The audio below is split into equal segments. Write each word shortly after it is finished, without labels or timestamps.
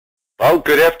Well,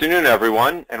 good afternoon,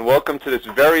 everyone, and welcome to this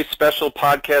very special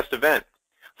podcast event.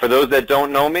 For those that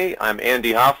don't know me, I'm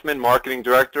Andy Hoffman, Marketing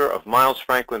Director of Miles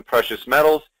Franklin Precious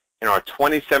Metals in our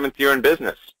 27th year in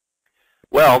business.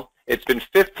 Well, it's been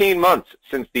 15 months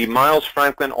since the Miles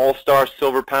Franklin All-Star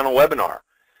Silver Panel webinar,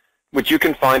 which you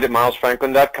can find at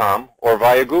milesfranklin.com or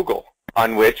via Google,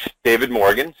 on which David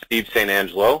Morgan, Steve St.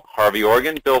 Angelo, Harvey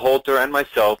Organ, Bill Holter, and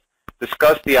myself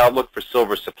discussed the outlook for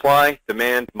silver supply,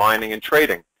 demand, mining, and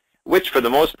trading, which for the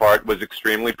most part was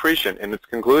extremely prescient in its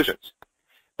conclusions.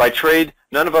 By trade,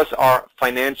 none of us are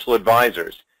financial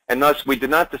advisors, and thus we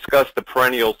did not discuss the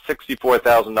perennial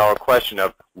 $64,000 question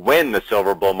of when the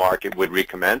silver bull market would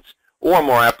recommence, or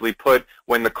more aptly put,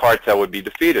 when the cartel would be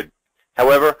defeated.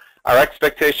 However, our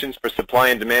expectations for supply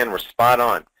and demand were spot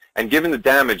on, and given the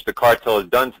damage the cartel has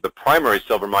done to the primary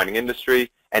silver mining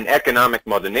industry and economic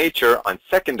mother nature on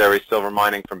secondary silver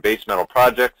mining from base metal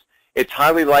projects, it's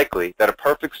highly likely that a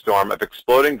perfect storm of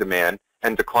exploding demand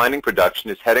and declining production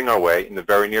is heading our way in the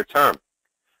very near term.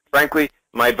 Frankly,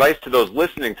 my advice to those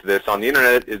listening to this on the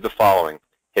internet is the following.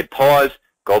 Hit pause,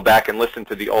 go back and listen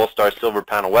to the All-Star Silver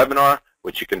Panel webinar,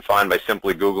 which you can find by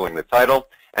simply Googling the title,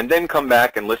 and then come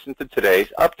back and listen to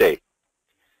today's update.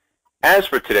 As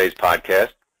for today's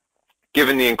podcast,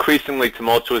 given the increasingly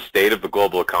tumultuous state of the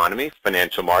global economy,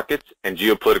 financial markets, and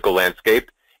geopolitical landscape,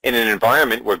 in an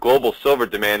environment where global silver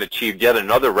demand achieved yet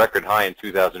another record high in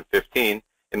 2015,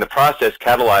 in the process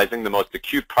catalyzing the most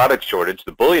acute product shortage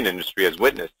the bullion industry has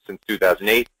witnessed since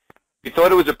 2008, we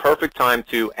thought it was a perfect time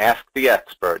to ask the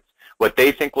experts what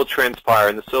they think will transpire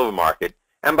in the silver market,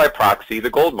 and by proxy the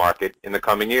gold market in the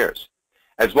coming years,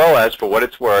 as well as, for what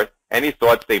it's worth, any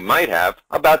thoughts they might have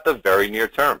about the very near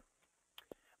term.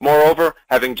 Moreover,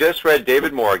 having just read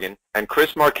David Morgan and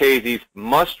Chris Marchese's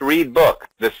must-read book,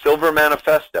 The Silver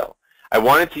Manifesto, I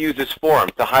wanted to use this forum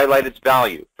to highlight its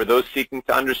value for those seeking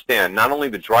to understand not only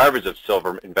the drivers of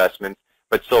silver investments,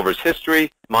 but silver's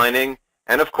history, mining,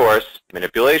 and of course,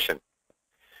 manipulation.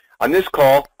 On this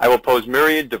call, I will pose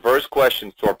myriad diverse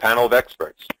questions to our panel of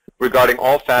experts regarding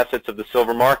all facets of the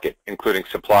silver market, including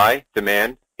supply,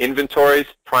 demand, inventories,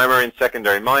 primary and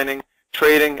secondary mining,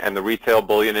 trading, and the retail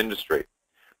bullion industry.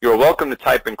 You are welcome to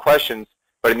type in questions,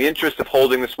 but in the interest of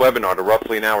holding this webinar to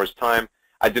roughly an hour's time,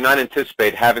 I do not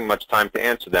anticipate having much time to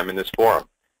answer them in this forum.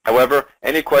 However,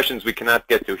 any questions we cannot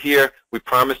get to here, we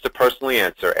promise to personally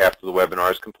answer after the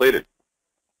webinar is completed.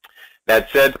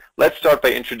 That said, let's start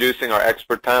by introducing our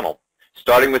expert panel,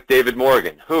 starting with David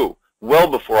Morgan, who, well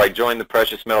before I joined the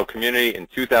precious metal community in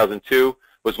 2002,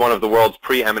 was one of the world's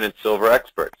preeminent silver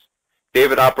experts.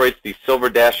 David operates the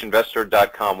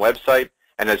silver-investor.com website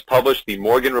and has published the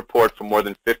Morgan Report for more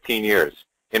than 15 years.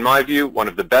 In my view, one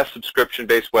of the best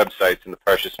subscription-based websites in the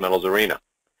precious metals arena.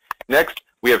 Next,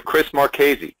 we have Chris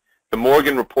Marchese, the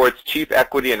Morgan Report's Chief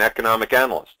Equity and Economic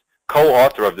Analyst,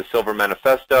 co-author of the Silver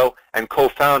Manifesto, and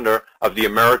co-founder of the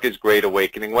America's Great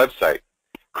Awakening website.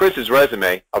 Chris's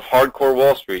resume of hardcore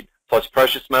Wall Street plus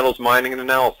precious metals mining and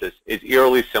analysis is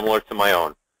eerily similar to my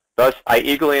own. Thus, I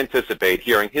eagerly anticipate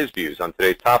hearing his views on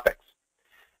today's topics.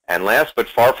 And last but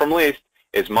far from least,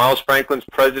 is Miles Franklin's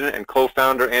president and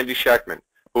co-founder Andy Schectman,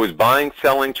 who was buying,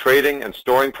 selling, trading, and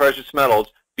storing precious metals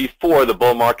before the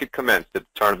bull market commenced at the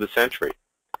turn of the century.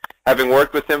 Having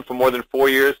worked with him for more than 4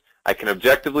 years, I can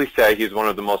objectively say he is one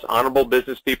of the most honorable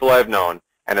business people I have known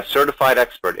and a certified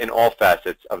expert in all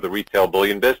facets of the retail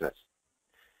bullion business.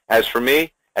 As for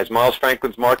me, as Miles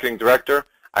Franklin's marketing director,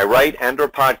 I write and/or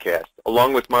podcast,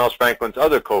 along with Miles Franklin's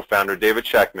other co-founder David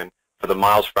Schectman, for the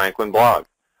Miles Franklin blog.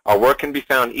 Our work can be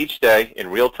found each day in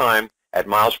real time at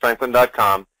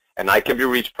milesfranklin.com, and I can be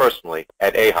reached personally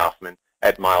at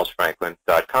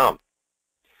ahoffman@milesfranklin.com.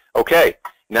 Okay,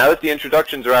 now that the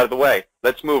introductions are out of the way,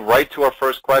 let's move right to our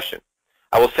first question.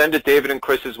 I will send it David and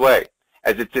Chris's way,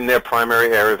 as it's in their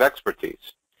primary area of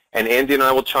expertise, and Andy and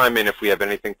I will chime in if we have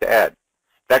anything to add.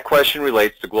 That question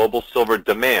relates to global silver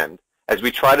demand, as we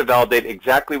try to validate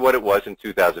exactly what it was in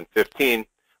 2015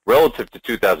 relative to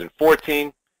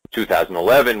 2014,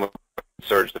 2011, when it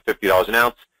surged to $50 an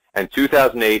ounce, and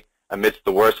 2008 amidst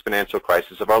the worst financial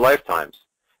crisis of our lifetimes.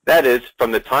 That is,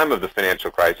 from the time of the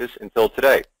financial crisis until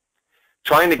today.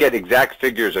 Trying to get exact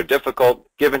figures are difficult,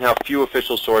 given how few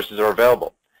official sources are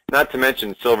available, not to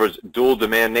mention silver's dual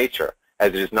demand nature, as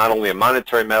it is not only a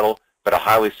monetary metal, but a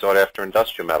highly sought-after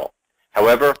industrial metal.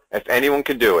 However, if anyone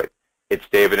can do it, it's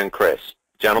David and Chris.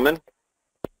 Gentlemen?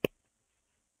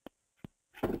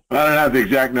 I don't have the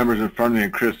exact numbers in front of me,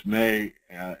 and Chris may.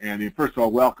 Andy, first of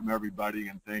all, welcome everybody,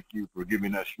 and thank you for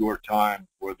giving us your time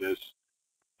for this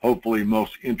hopefully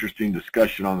most interesting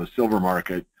discussion on the silver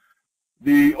market.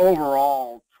 The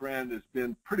overall trend has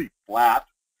been pretty flat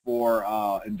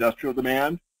for industrial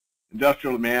demand.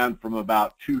 Industrial demand from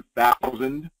about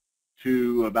 2000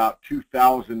 to about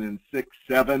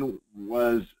 2006-07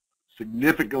 was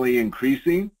significantly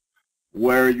increasing,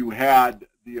 where you had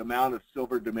the amount of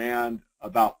silver demand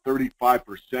about 35%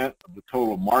 of the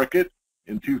total market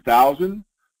in 2000.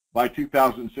 By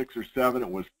 2006 or 7, it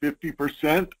was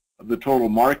 50% of the total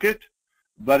market,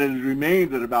 but it has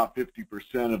remained at about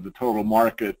 50% of the total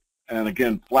market, and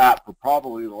again, flat for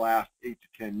probably the last 8 to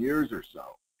 10 years or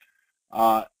so.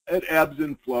 It ebbs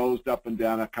and flows up and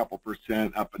down a couple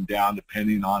percent, up and down,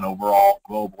 depending on overall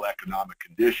global economic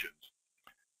conditions.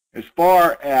 As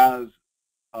far as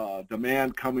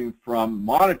demand coming from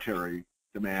monetary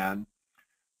demand,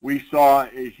 we saw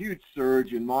a huge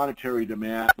surge in monetary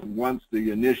demand once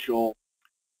the initial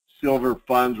silver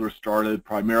funds were started,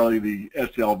 primarily the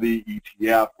SLV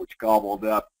ETF, which gobbled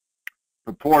up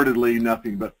purportedly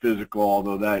nothing but physical,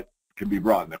 although that can be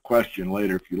brought into question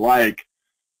later if you like.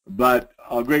 But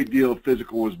a great deal of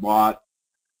physical was bought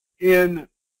in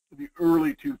the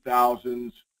early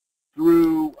 2000s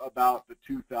through about the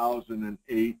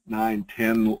 2008, 9,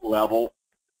 10 level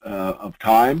of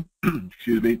time,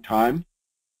 time.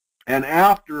 And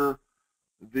after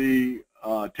the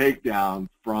takedown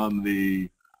from the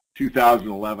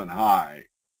 2011 high,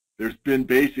 there's been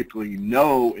basically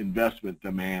no investment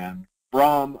demand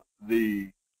from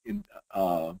the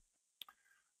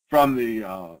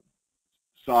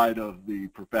side of the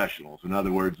professionals. In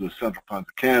other words, the Central Funds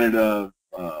of Canada,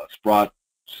 Sprott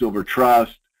Silver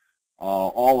Trust,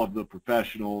 all of the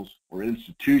professionals or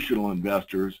institutional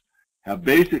investors have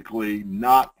basically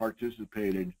not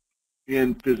participated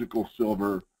in physical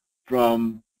silver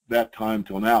from that time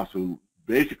till now. So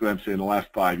basically I'm saying the last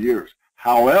 5 years.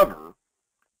 However,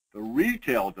 the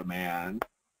retail demand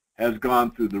has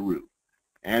gone through the roof.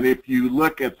 And if you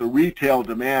look at the retail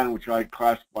demand, which I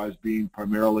classify as being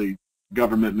primarily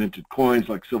government minted coins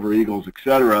like Silver Eagles,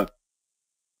 etc.,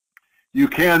 you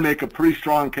can make a pretty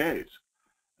strong case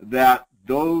that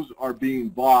those are being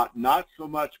bought not so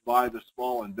much by the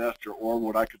small investor or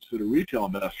what I consider retail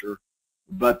investor,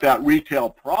 but that retail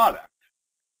product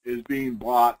is being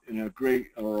bought in a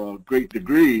great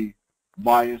degree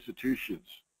by institutions.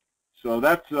 So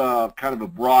that's kind of a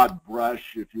broad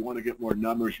brush. If you want to get more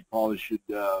numbers, you probably should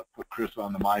put Chris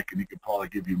on the mic, and he could probably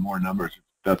give you more numbers if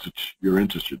that's what you're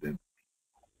interested in.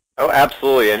 Oh,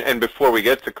 absolutely. And before we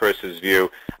get to Chris's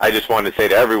view, I just want to say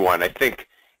to everyone, I think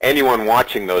anyone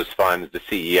watching those funds, the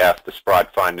CEF, the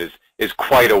Sprott Fund, is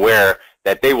quite aware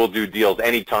that they will do deals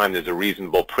anytime there's a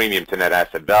reasonable premium to net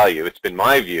asset value. It's been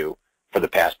my view for the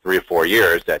past 3 or 4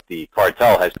 years that the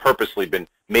cartel has purposely been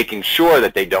making sure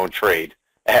that they don't trade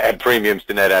at premiums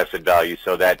to net asset value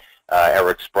so that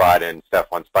Eric Sprott and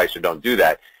Stefan Spicer don't do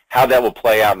that. How that will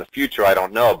play out in the future, I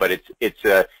don't know, but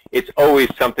it's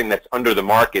always something that's under the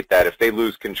market that if they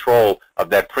lose control of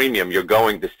that premium, you're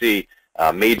going to see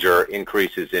major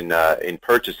increases in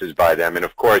purchases by them. And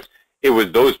of course, it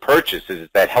was those purchases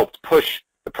that helped push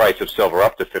the price of silver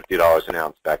up to $50 an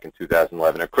ounce back in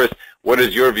 2011. Now, Chris, what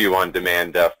is your view on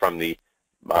demand from the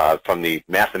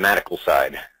mathematical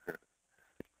side?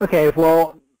 Okay,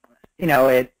 well, you know,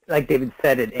 it, like David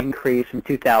said, it increased from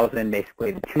 2000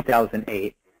 basically to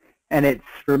 2008, and it's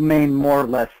remained more or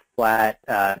less flat,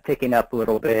 ticking up a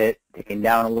little bit, ticking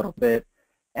down a little bit,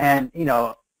 and you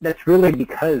know, that's really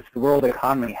because the world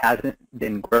economy hasn't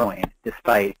been growing,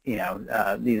 despite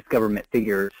these government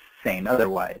figures saying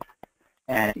otherwise.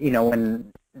 And you know,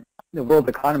 when the world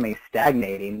economy is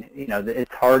stagnating, you know,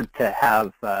 it's hard to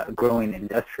have a growing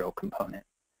industrial component.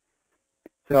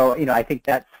 So you know, I think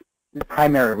that's the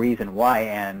primary reason why.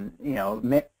 And you know,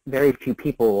 very few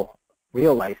people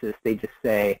realize this. They just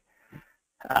say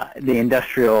the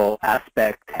industrial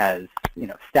aspect has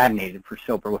stagnated for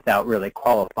silver without really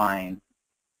qualifying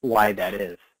why that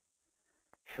is.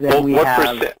 Then well, what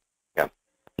percent? Yeah.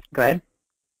 Go ahead.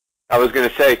 I was going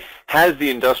to say, has the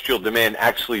industrial demand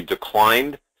actually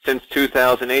declined since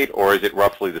 2008, or is it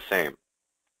roughly the same?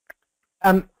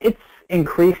 It's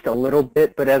increased a little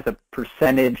bit, but as a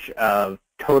percentage of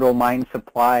total mine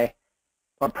supply,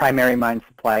 or primary mine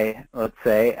supply, let's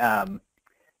say,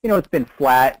 it's been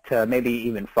flat to maybe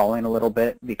even falling a little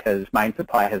bit because mine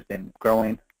supply has been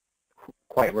growing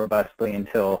quite robustly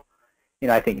until,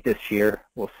 I think this year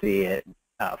we'll see it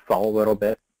fall a little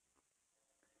bit.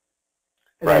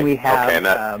 And right. Then we have,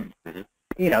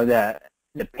 okay,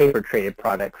 the paper-traded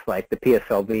products like the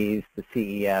PSLVs, the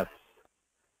CEFs,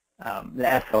 the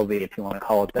SLV, if you want to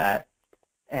call it that.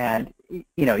 And,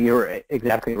 you're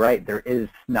exactly right. There is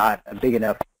not a big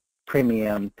enough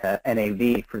premium to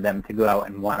NAV for them to go out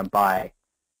and want to buy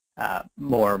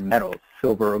more metals,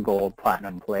 silver, gold,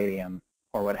 platinum, palladium,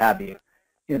 or what have you.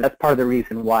 You know, that's part of the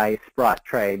reason why Sprott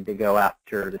tried to go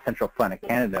after the Central Fund of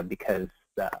Canada, because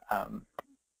the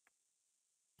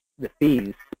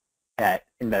fees that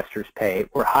investors pay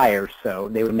were higher, so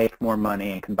they would make more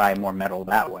money and can buy more metal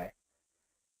that way.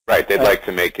 Right, they'd like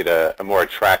to make it a more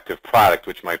attractive product,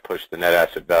 which might push the net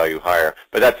asset value higher.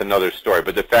 But that's another story.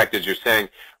 But the fact is, you're saying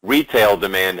retail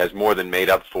demand has more than made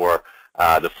up for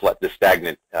the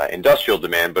stagnant industrial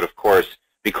demand. But of course,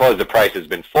 because the price has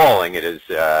been falling, it is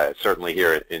certainly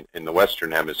here in the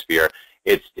Western Hemisphere,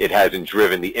 it hasn't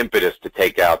driven the impetus to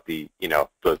take out the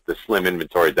slim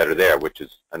inventories that are there, which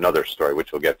is another story,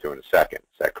 which we'll get to in a second.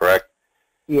 Is that correct?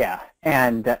 Yeah,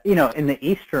 and in the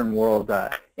Eastern world,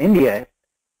 India,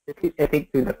 I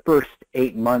think through the first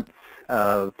 8 months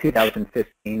of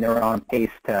 2015, they were on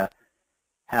pace to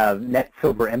have net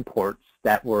silver imports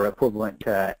that were equivalent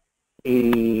to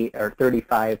 80 or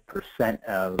 35%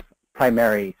 of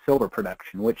primary silver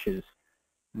production, which is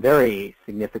very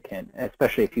significant,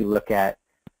 especially if you look at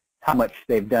how much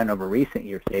they've done over recent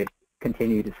years. They've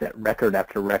continued to set record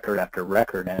after record after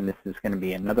record, and this is going to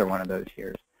be another one of those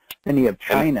years. Then you have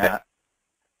China,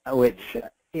 which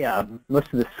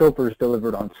most of the silver is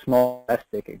delivered on small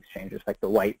domestic exchanges like the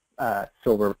white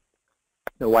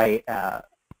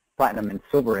platinum and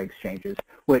silver exchanges,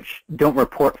 which don't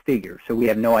report figures, so we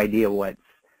have no idea what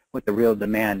the real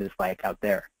demand is like out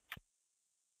there.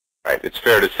 Right. It's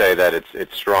fair to say that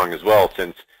it's strong as well,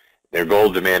 since their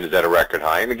gold demand is at a record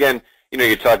high. And again,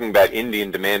 you're talking about Indian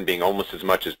demand being almost as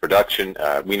much as production.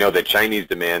 We know that Chinese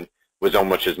demand was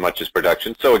almost as much as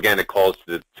production. So again, it calls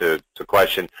to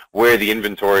question where the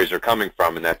inventories are coming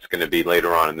from, and that's going to be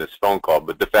later on in this phone call.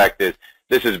 But the fact is,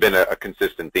 this has been a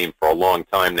consistent theme for a long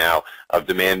time now of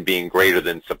demand being greater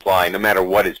than supply, no matter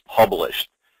what is published.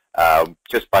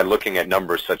 Just by looking at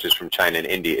numbers such as from China and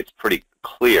India, it's pretty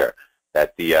clear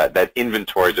that that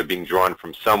inventories are being drawn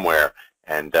from somewhere,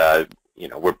 and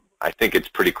I think it's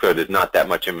pretty clear there's not that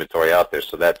much inventory out there.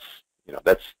 So that's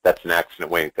an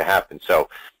accident waiting to happen. So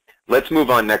let's move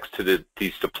on next to the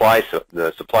supply side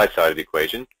of the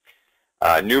equation.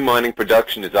 New mining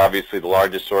production is obviously the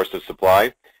largest source of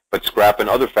supply, but scrap and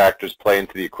other factors play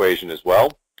into the equation as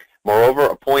well. Moreover,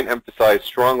 a point emphasized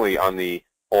strongly on the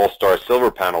All-Star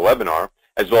Silver Panel webinar,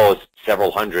 as well as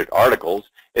several hundred articles,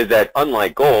 is that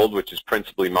unlike gold, which is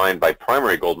principally mined by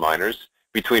primary gold miners,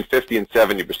 between 50 and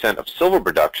 70% of silver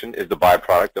production is the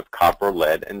byproduct of copper,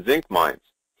 lead, and zinc mines.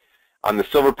 On the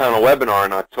Silver Panel webinar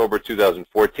in October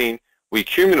 2014, we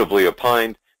cumulatively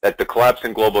opined that the collapse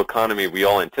in global economy we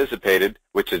all anticipated,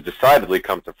 which has decidedly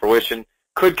come to fruition,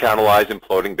 could catalyze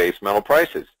imploding base metal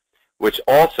prices, which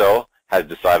also has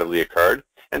decidedly occurred,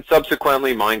 and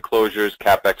subsequently mine closures,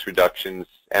 capex reductions,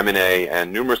 M&A,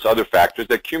 and numerous other factors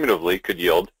that cumulatively could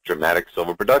yield dramatic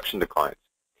silver production declines.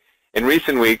 In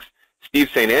recent weeks, Steve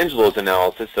St. Angelo's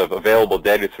analysis of available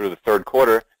data through the third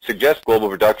quarter suggests global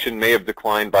production may have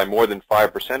declined by more than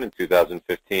 5% in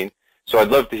 2015, so I'd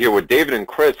love to hear what David and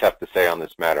Chris have to say on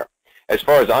this matter. As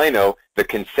far as I know, the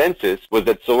consensus was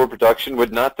that silver production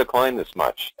would not decline this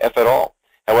much, if at all.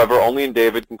 However, only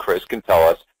David and Chris can tell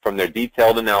us, from their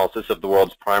detailed analysis of the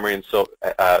world's primary and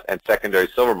secondary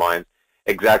silver mines,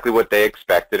 exactly what they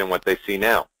expected and what they see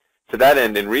now. To that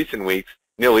end, in recent weeks,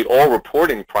 nearly all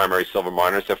reporting primary silver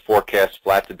miners have forecast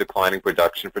flat to declining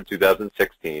production for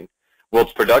 2016,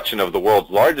 whilst production of the world's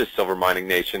largest silver mining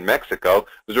nation, Mexico,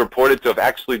 was reported to have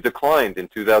actually declined in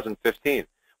 2015,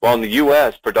 while in the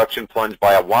U.S., production plunged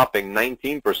by a whopping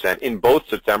 19% in both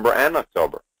September and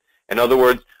October. In other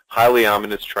words, highly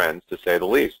ominous trends, to say the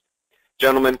least.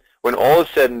 Gentlemen, when all is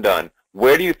said and done,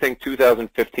 where do you think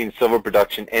 2015 silver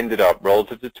production ended up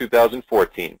relative to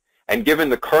 2014? And given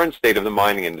the current state of the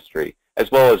mining industry,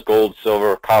 as well as gold,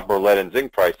 silver, copper, lead, and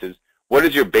zinc prices, what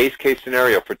is your base case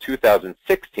scenario for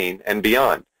 2016 and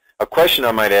beyond? A question,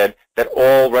 I might add, that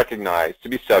all recognize to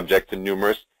be subject to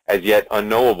numerous, as yet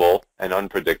unknowable and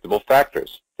unpredictable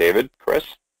factors. David, Chris?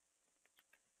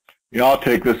 Yeah, I'll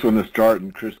take this one to start,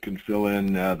 and Chris can fill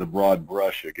in the broad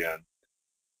brush again.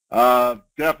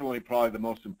 Definitely probably the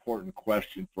most important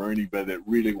question for anybody that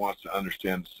really wants to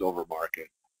understand the silver market.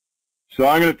 So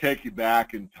I'm going to take you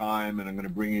back in time, and I'm going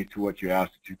to bring you to what you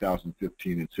asked in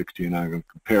 2015 and 16. I'm going to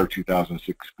compare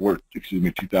 2015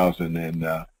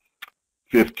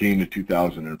 to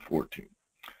 2014.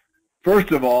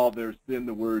 First of all, there's been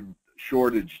the word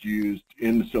shortage used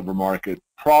in the silver market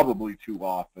probably too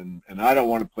often, and I don't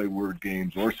want to play word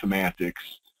games or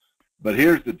semantics, but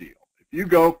here's the deal. If you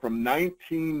go from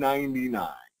 1999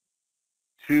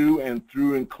 to and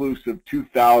through inclusive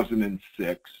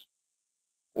 2006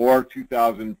 or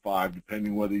 2005,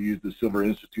 depending whether you use the Silver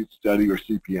Institute study or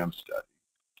CPM study,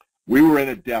 we were in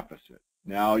a deficit.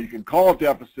 Now, you can call a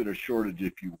deficit a shortage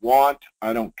if you want.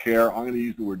 I don't care. I'm going to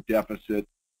use the word deficit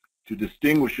to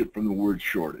distinguish it from the word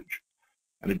shortage.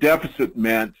 And a deficit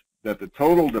meant that the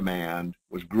total demand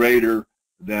was greater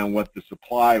than what the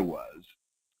supply was,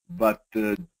 but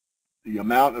the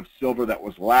amount of silver that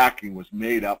was lacking was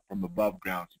made up from above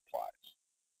ground supplies.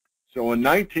 So in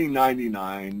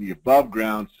 1999, the above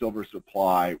ground silver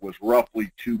supply was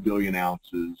roughly 2 billion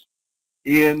ounces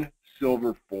in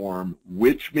silver form,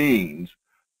 which means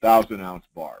 1,000-ounce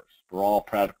bars. For all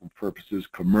practical purposes,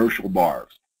 commercial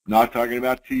bars. I'm not talking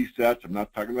about tea sets, I'm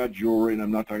not talking about jewelry, and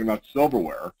I'm not talking about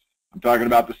silverware. I'm talking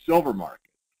about the silver market.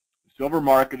 The silver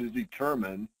market is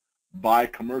determined by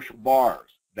commercial bars.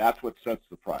 That's what sets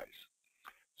the price.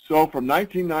 So from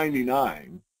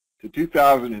 1999 to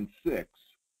 2006,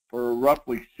 for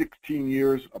roughly 16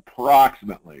 years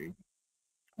approximately,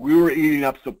 we were eating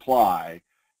up supply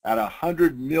at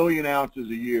 100 million ounces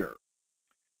a year.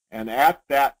 And at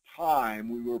that time,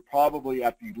 we were probably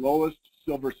at the lowest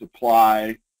silver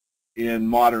supply in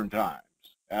modern times,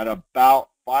 at about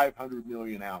 500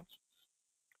 million ounces.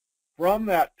 From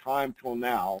that time till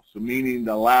now, so meaning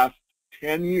the last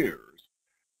 10 years,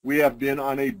 we have been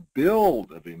on a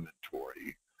build of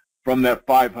inventory from that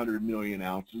 500 million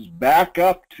ounces back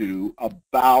up to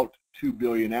about 2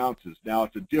 billion ounces. Now,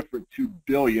 it's a different 2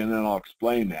 billion, and I'll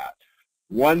explain that.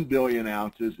 1 billion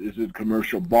ounces is in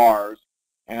commercial bars,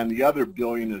 and the other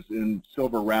billion is in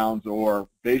silver rounds, or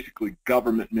basically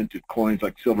government-minted coins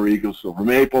like silver eagles, silver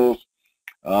maples,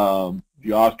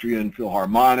 the Austrian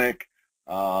Philharmonic,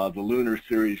 the Lunar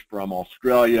Series from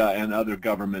Australia, and other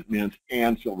government mints,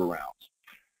 and silver rounds.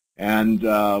 And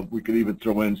we could even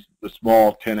throw in the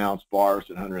small 10-ounce bars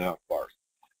and 100-ounce bars.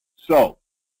 So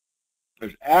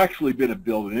there's actually been a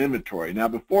build in inventory. Now,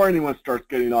 before anyone starts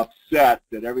getting upset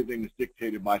that everything is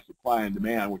dictated by supply and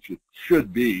demand, which it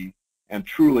should be, and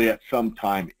truly at some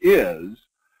time is,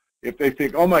 if they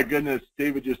think, oh my goodness,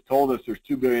 David just told us there's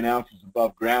 2 billion ounces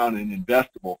above ground in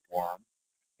investable form,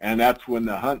 and that's when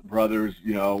the Hunt brothers,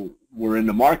 were in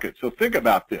the market. So think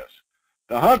about this.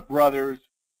 The Hunt brothers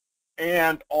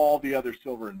and all the other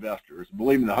silver investors,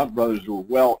 believe me, the Hunt brothers were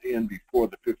well in before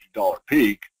the $50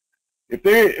 peak. If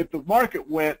the market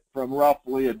went from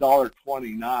roughly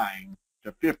 $1.29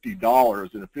 to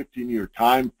 $50 in a 15-year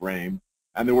time frame,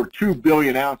 and there were 2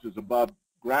 billion ounces above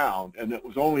ground, and it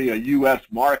was only a U.S.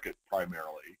 market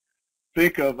primarily,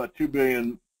 think of a 2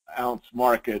 billion ounce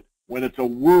market. When it's a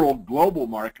world global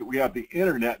market, we have the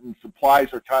internet, and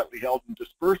supplies are tightly held and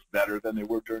dispersed better than they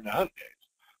were during the Hunt days.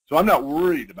 So I'm not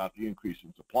worried about the increase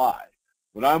in supply.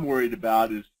 What I'm worried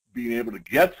about is being able to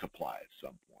get supply at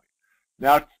some point.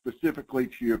 Now, specifically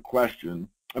to your question,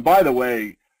 and by the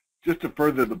way, just to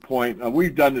further the point,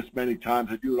 we've done this many times.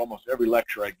 I do it almost every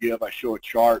lecture I give. I show a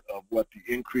chart of what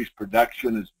the increased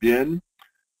production has been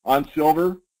on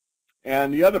silver.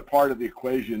 And the other part of the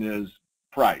equation is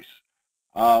price.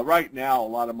 Right now, a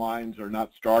lot of mines are not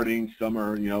starting. Some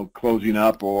are, closing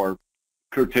up or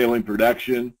curtailing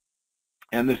production.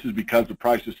 And this is because the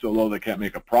price is so low they can't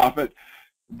make a profit.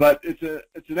 But it's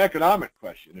an economic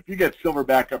question. If you get silver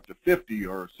back up to 50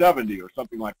 or 70 or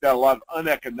something like that, a lot of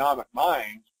uneconomic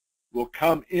mines will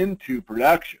come into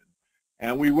production.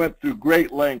 And we went through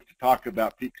great length to talk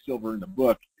about peak silver in the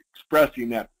book, expressing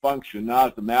that function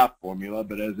not as a math formula,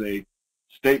 but as a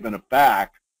statement of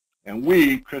fact. And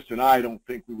we, Chris and I, don't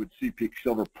think we would see peak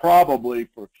silver probably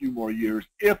for a few more years,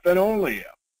 if and only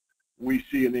if we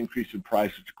see an increase in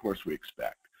price, which of course we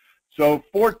expect. So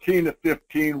 14 to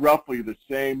 15, roughly the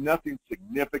same, nothing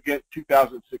significant.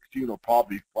 2016 will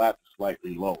probably be flat to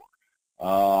slightly lower.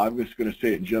 I'm just going to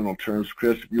say it in general terms.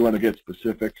 Chris, if you want to get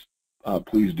specifics,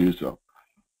 please do so.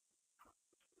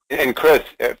 And Chris,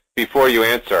 before you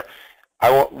answer,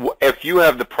 if you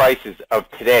have the prices of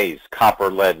today's copper,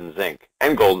 lead, and zinc,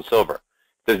 and gold and silver,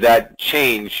 does that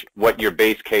change what your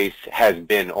base case has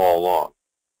been all along?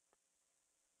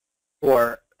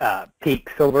 For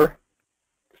peak silver?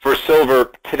 For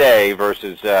silver today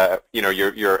versus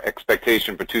your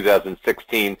expectation for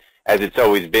 2016, as it's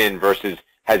always been, versus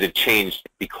has it changed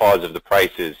because of the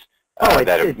prices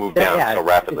that have moved down so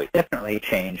rapidly? It's definitely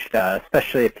changed,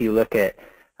 especially if you look at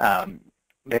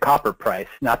the copper price.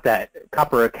 Not that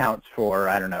copper accounts for,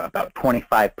 I don't know, about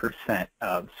 25%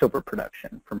 of silver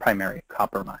production from primary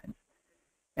copper mines.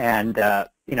 And,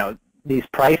 these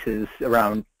prices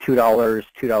around $2,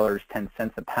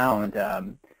 $2.10 a pound,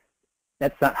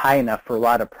 that's not high enough for a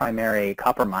lot of primary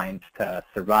copper mines to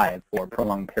survive for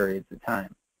prolonged periods of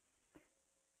time.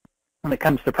 When it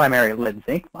comes to primary lead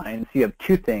zinc mines, you have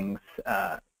two things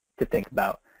to think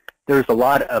about. There's a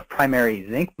lot of primary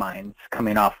zinc mines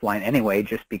coming offline anyway,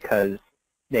 just because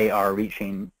they are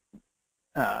reaching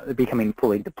they're becoming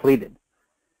fully depleted.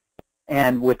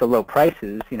 And with the low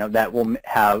prices, that will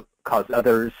cause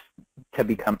others to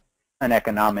become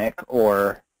uneconomic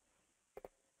or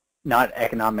not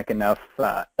economic enough,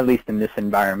 at least in this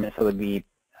environment, so it would be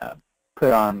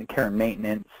put on care and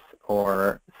maintenance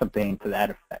or something to that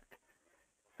effect.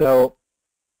 So,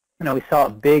 we saw a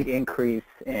big increase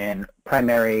in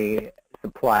primary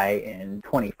supply in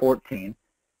 2014,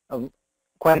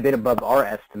 quite a bit above our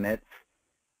estimates.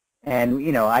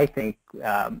 And, I think,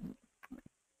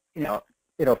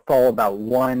 it'll fall about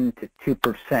 1 to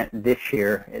 2% this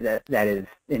year. That is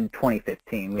in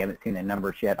 2015. We haven't seen the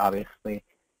numbers yet, obviously.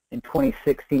 In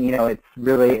 2016, it's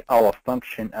really all a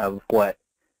function of what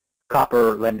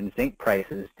copper, lead, and zinc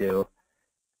prices do,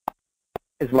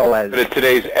 as well as. But at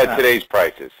today's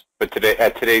prices. But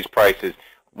at today's prices,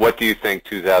 what do you think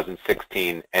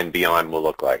 2016 and beyond will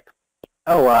look like?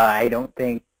 Oh, I don't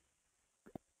think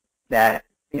that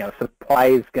supply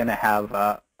is going to have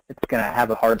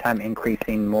a hard time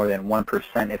increasing more than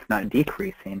 1%, if not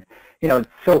decreasing. It's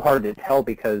so hard to tell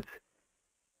because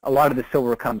a lot of the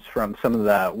silver comes from some of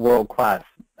the world-class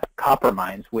copper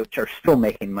mines, which are still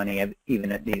making money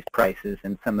even at these prices,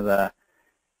 and some of the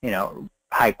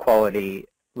high-quality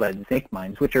lead and zinc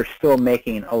mines, which are still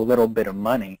making a little bit of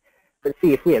money. But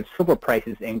see, if we have silver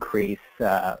prices increase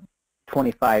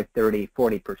 25, 30,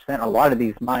 40%, a lot of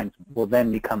these mines will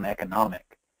then become economic.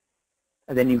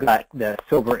 And then you've got the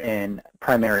silver in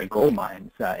primary gold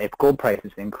mines. If gold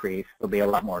prices increase, there'll be a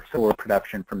lot more silver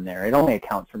production from there. It only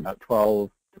accounts for about 12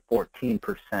 to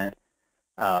 14%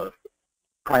 of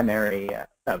primary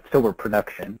silver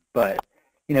production. But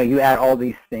you add all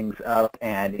these things up,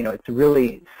 and it's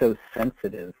really so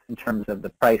sensitive in terms of the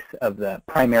price of the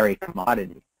primary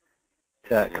commodity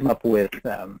to come up with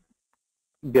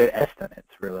good estimates,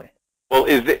 really. Well,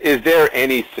 is there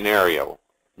any scenario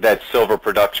that silver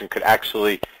production could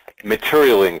actually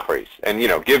materially increase? And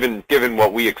given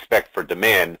what we expect for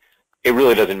demand, it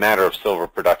really doesn't matter if silver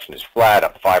production is flat,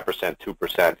 up 5%,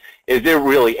 2%. Is there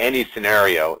really any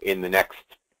scenario in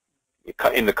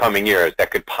the coming years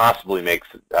that could possibly make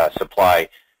supply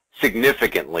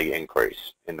significantly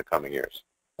increase in the coming years?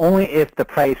 Only if the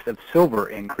price of silver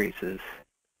increases.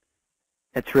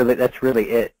 That's really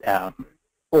it.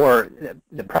 Or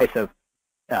the price of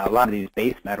a lot of these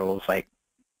base metals like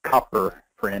copper,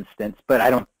 for instance. But I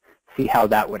don't see how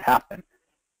that would happen,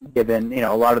 given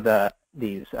a lot of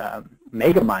these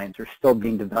mega mines are still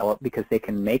being developed because they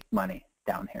can make money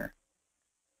down here.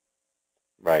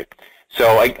 Right.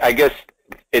 So I guess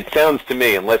it sounds to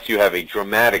me, unless you have a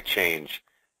dramatic change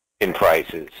in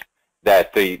prices,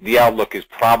 that the outlook is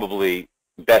probably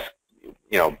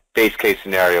base case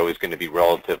scenario is going to be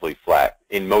relatively flat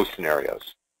in most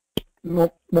scenarios.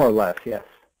 More or less, yes.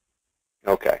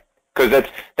 Okay. Because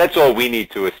that's all we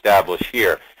need to establish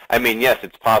here. I mean, yes,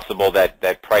 it's possible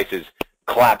that prices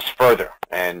collapse further,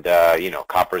 and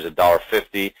copper's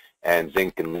 $1.50, and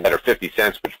zinc and lead are 50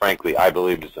 cents, which frankly I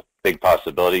believe is a big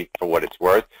possibility for what it's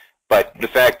worth. But the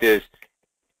fact is,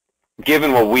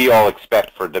 given what we all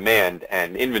expect for demand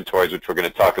and inventories, which we're going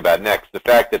to talk about next, the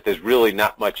fact that there's really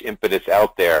not much impetus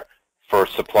out there for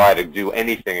supply to do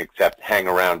anything except hang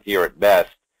around here at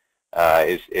best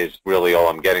is really all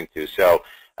I'm getting to. So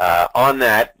on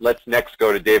that, let's next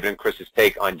go to David and Chris's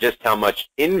take on just how much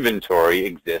inventory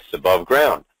exists above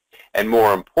ground, and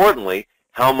more importantly,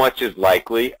 how much is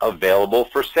likely available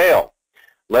for sale,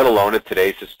 let alone at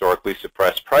today's historically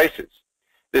suppressed prices.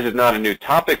 This is not a new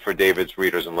topic for David's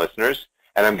readers and listeners,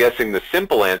 and I'm guessing the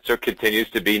simple answer continues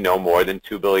to be no more than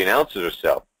 2 billion ounces or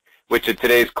so, which at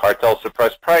today's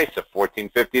cartel-suppressed price of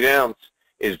 $14.50 an ounce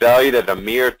is valued at a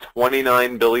mere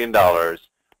 $29 billion,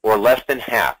 or less than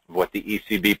half of what the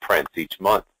ECB prints each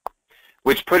month,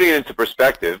 which, putting it into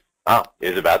perspective,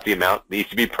 is about the amount the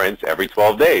ECB prints every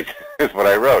 12 days, is what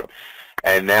I wrote.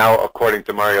 And now, according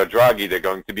to Mario Draghi, they're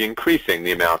going to be increasing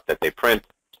the amount that they print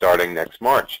starting next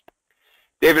March.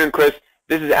 David and Chris,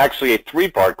 this is actually a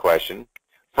three-part question.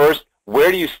 First,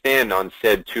 where do you stand on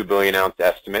said 2 billion ounce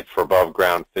estimate for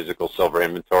above-ground physical silver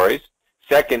inventories?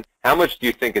 Second, how much do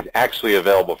you think is actually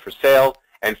available for sale?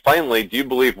 And finally, do you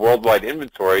believe worldwide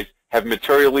inventories have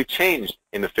materially changed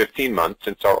in the 15 months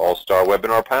since our all-star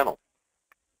webinar panel?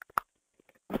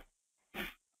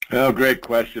 Well, great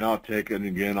question. I'll take it. And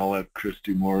again, I'll let Chris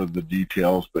do more of the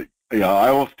details. But yeah,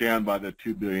 I will stand by the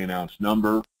 2 billion ounce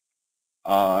number.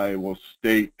 I will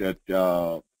state that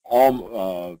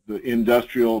all the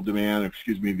industrial demand,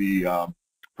 the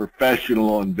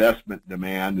professional investment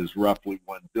demand is roughly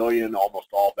 1 billion. Almost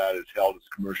all that is held as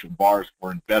commercial bars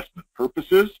for investment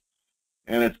purposes.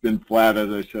 And it's been flat, as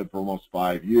I said, for almost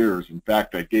 5 years. In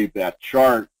fact, I gave that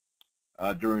chart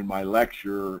during my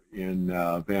lecture in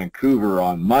Vancouver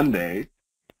on Monday,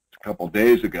 a couple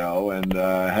days ago, and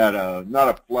had not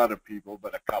a flood of people,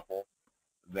 but a couple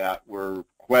that were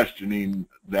questioning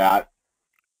that.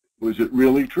 Was it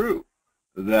really true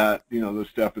that, you know, the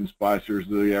Stefan Spicers,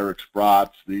 the Eric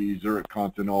Sprotts, the Zurich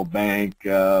Continental Bank,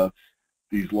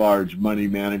 these large money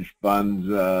managed funds,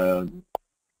 the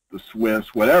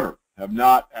Swiss, whatever, have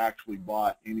not actually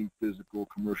bought any physical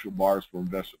commercial bars for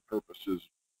investment purposes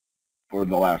for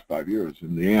the last 5 years?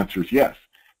 And the answer is yes,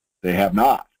 they have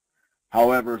not.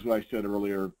 However, as I said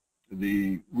earlier,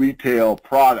 the retail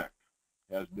product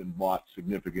has been bought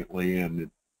significantly, and it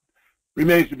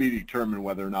remains to be determined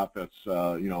whether or not that's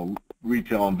you know,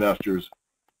 retail investors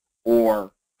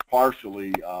or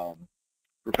partially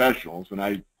professionals. And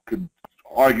I could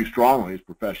argue strongly as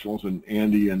professionals, and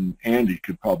Andy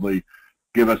could probably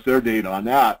give us their data on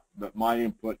that. But my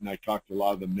input, and I talked to a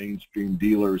lot of the mainstream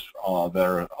dealers that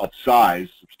are of size,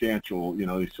 substantial, you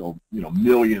know, they sell, you know,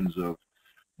 millions of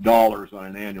dollars on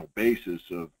an annual basis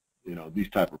of, you know, these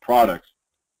type of products.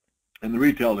 And the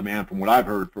retail demand, from what I've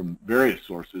heard from various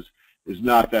sources, is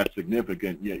not that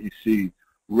significant, yet you see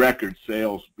record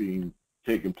sales being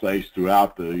taking place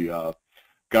throughout the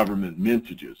government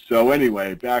mintages. So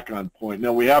anyway, back on point.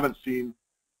 No, we haven't seen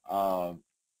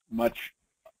much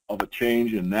of a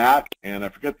change in that. And I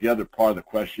forget the other part of the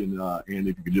question, Andy,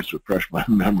 if you could just refresh my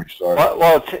memory, sorry.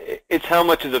 Well, it's how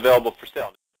much is available for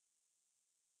sale.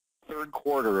 Third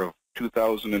quarter of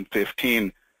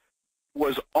 2015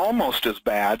 was almost as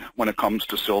bad when it comes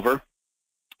to silver.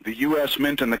 The U.S.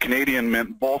 Mint and the Canadian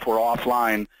Mint both were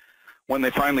offline. When they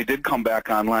finally did come back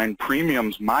online,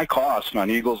 premiums, my cost on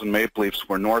Eagles and Maple Leafs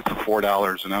were north of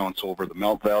 $4 an ounce over the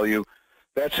melt value.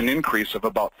 That's an increase of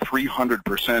about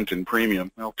 300% in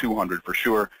premium, well, 200 for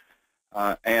sure.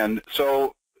 And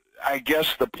so I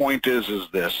guess the point is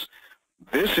this.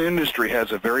 This industry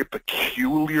has a very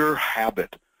peculiar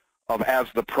habit of, as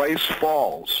the price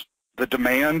falls, the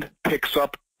demand picks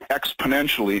up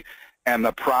exponentially, and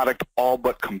the product all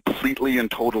but completely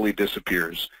and totally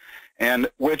disappears. And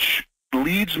which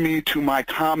leads me to my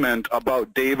comment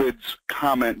about David's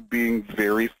comment being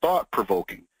very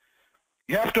thought-provoking.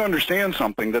 You have to understand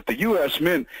something, that the U.S.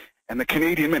 Mint and the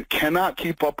Canadian Mint cannot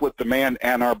keep up with demand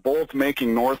and are both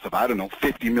making north of, I don't know,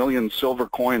 50 million silver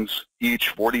coins each,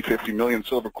 40, 50 million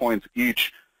silver coins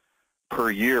each per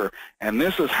year. And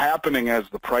this is happening as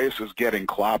the price is getting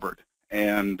clobbered,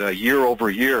 and year over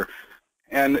year.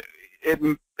 And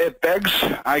it begs,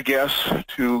 I guess,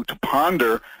 to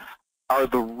ponder, are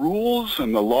the rules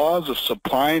and the laws of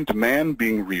supply and demand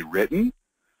being rewritten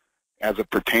as it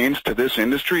pertains to this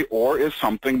industry, or is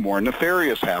something more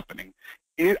nefarious happening?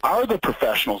 Are the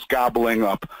professionals gobbling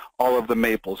up all of the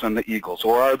Maples and the Eagles,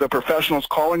 or are the professionals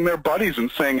calling their buddies and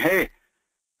saying, hey,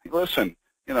 listen,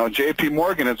 you know, J.P.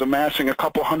 Morgan is amassing a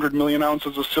couple 100 million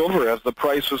ounces of silver as the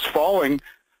price is falling?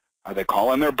 Are they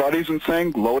calling their buddies and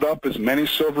saying, load up as many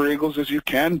Silver Eagles as you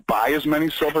can, buy as many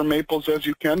Silver Maples as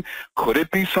you can? Could it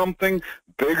be something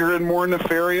bigger and more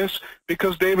nefarious?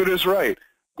 Because David is right.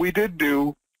 We did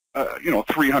do, you know,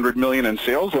 300 million in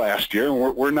sales last year,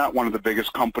 and we're not one of the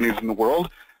biggest companies in the world.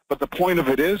 But the point of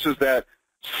it is that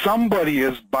somebody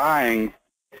is buying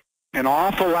an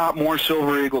awful lot more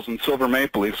Silver Eagles and Silver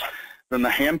Maple Leafs than the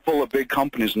handful of big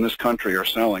companies in this country are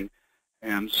selling.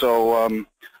 And so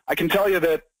I can tell you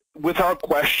that without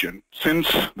question,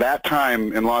 since that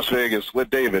time in Las Vegas with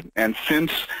David, and since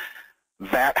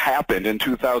that happened in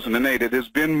 2008, it has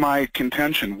been my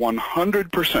contention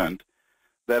 100%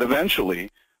 that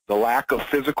eventually the lack of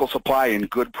physical supply and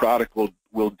good product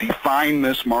will define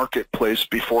this marketplace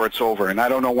before it's over. And I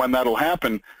don't know when that'll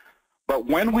happen, but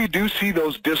when we do see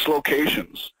those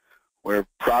dislocations where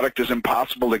product is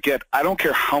impossible to get, I don't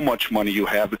care how much money you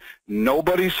have,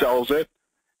 nobody sells it,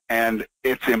 and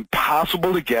it's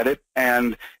impossible to get it,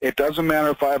 and it doesn't matter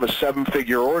if I have a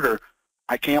 7-figure order,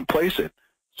 I can't place it.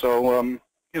 So,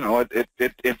 you know,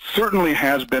 it certainly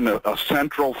has been a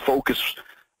central focus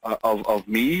of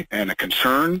me and a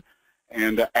concern.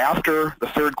 And after the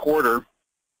third quarter,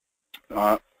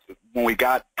 when we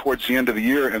got towards the end of the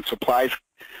year and supplies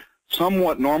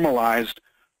somewhat normalized,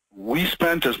 we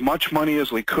spent as much money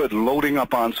as we could loading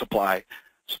up on supply,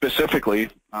 specifically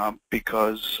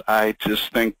because I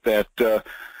just think that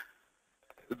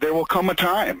there will come a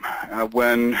time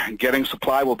when getting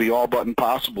supply will be all but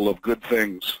impossible of good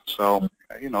things. So,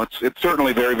 you know, it's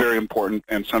certainly very, very important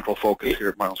and central focus here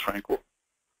at Miles Franklin.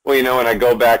 Well, you know, when I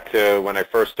go back to when I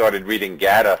first started reading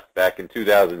GATA back in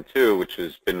 2002, which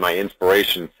has been my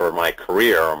inspiration for my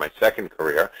career, or my second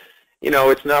career, you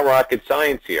know, it's not rocket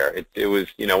science here. It was,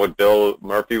 you know, what Bill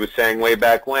Murphy was saying way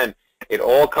back when. It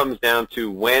all comes down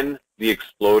to when the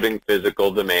exploding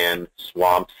physical demand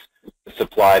swamps the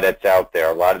supply that's out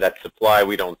there. A lot of that supply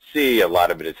we don't see. A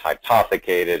lot of it is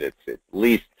hypothecated. It's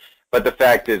leased. But the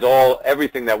fact is,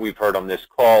 everything that we've heard on this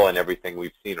call and everything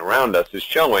we've seen around us is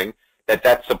showing that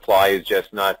that supply is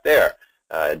just not there.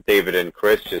 David and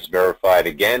Chris just verified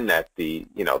again that the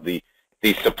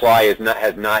supply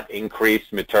has not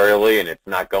increased materially, and it's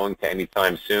not going to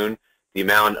anytime soon. The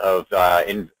amount of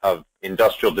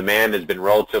industrial demand has been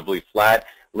relatively flat,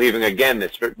 leaving again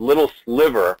this little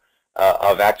sliver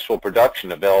of actual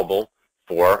production available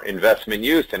for investment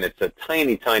use, and it's a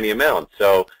tiny, tiny amount.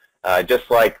 So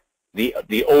just like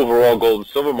the overall gold and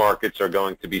silver markets are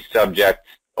going to be subject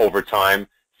over time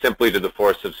simply to the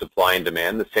force of supply and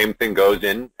demand, the same thing goes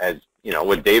in, as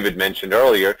what David mentioned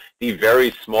earlier, the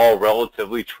very small,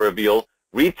 relatively trivial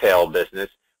retail business,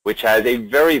 which has a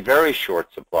very, very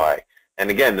short supply. And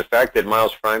again, the fact that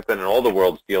Miles Franklin and all the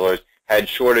world's dealers had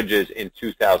shortages in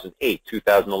 2008,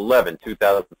 2011,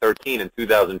 2013, and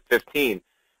 2015,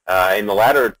 in the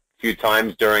latter few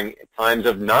times during times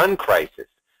of non-crisis,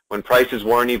 when prices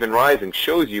weren't even rising,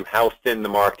 shows you how thin the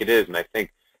market is. And I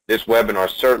think this webinar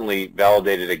certainly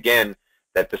validated again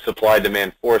that the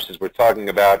supply-demand forces we're talking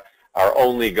about are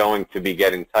only going to be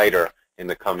getting tighter in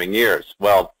the coming years.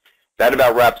 Well, that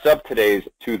about wraps up today's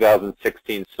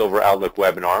 2016 Silver Outlook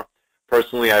webinar.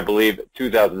 Personally, I believe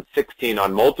 2016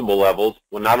 on multiple levels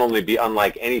will not only be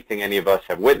unlike anything any of us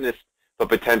have witnessed, but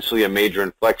potentially a major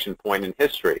inflection point in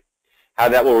history. How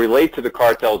that will relate to the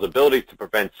cartel's ability to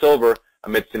prevent silver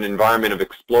amidst an environment of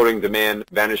exploding demand,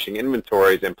 vanishing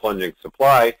inventories, and plunging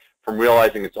supply from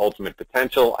realizing its ultimate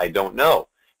potential, I don't know.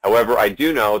 However, I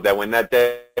do know that when that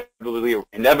day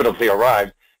inevitably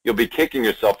arrives, you'll be kicking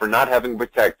yourself for not having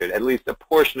protected at least a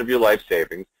portion of your life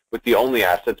savings with the only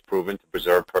assets proven to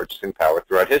preserve purchasing power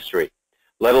throughout history,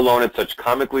 let alone at such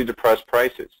comically depressed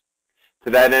prices. To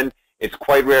that end, it's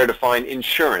quite rare to find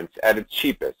insurance at its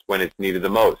cheapest when it's needed the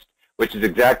most, which is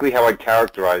exactly how I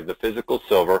characterize the physical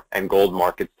silver and gold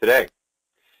markets today.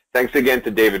 Thanks again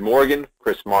to David Morgan,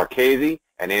 Chris Marchese,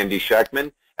 and Andy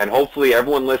Scheckman, and hopefully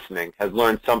everyone listening has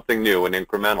learned something new and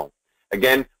incremental.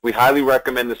 Again, we highly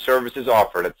recommend the services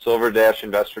offered at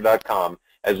silver-investor.com,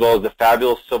 as well as the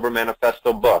fabulous Silver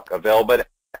Manifesto book available at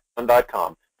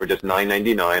Amazon.com for just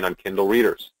 $9.99 on Kindle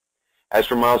readers. As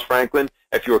for Miles Franklin,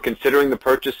 if you are considering the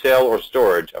purchase, sale, or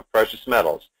storage of precious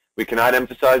metals, we cannot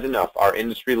emphasize enough our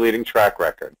industry-leading track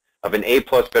record of an A+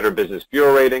 Better Business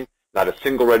Bureau rating, not a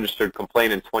single registered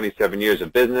complaint in 27 years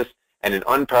of business, and an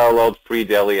unparalleled free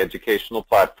daily educational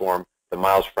platform, the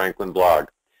Miles Franklin blog.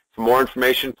 For more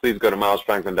information, please go to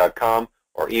milesfranklin.com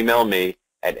or email me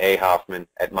at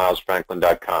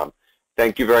ahoffman@milesfranklin.com.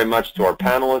 Thank you very much to our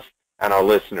panelists and our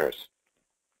listeners.